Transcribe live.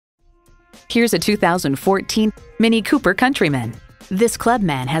Here's a 2014 Mini Cooper Countryman. This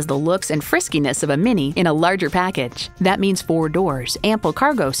Clubman has the looks and friskiness of a Mini in a larger package. That means 4 doors, ample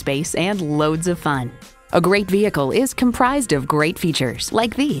cargo space, and loads of fun. A great vehicle is comprised of great features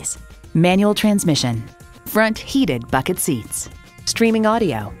like these: manual transmission, front heated bucket seats, streaming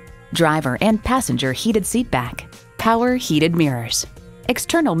audio, driver and passenger heated seat back, power heated mirrors,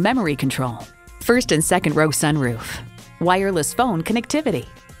 external memory control, first and second row sunroof, wireless phone connectivity,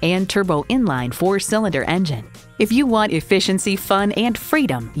 and turbo inline 4-cylinder engine. If you want efficiency, fun, and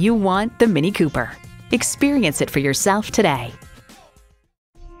freedom, you want the Mini Cooper. Experience it for yourself today.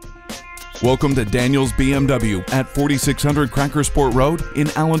 Welcome to Daniels BMW at 4600 Crackersport Road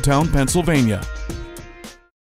in Allentown, Pennsylvania.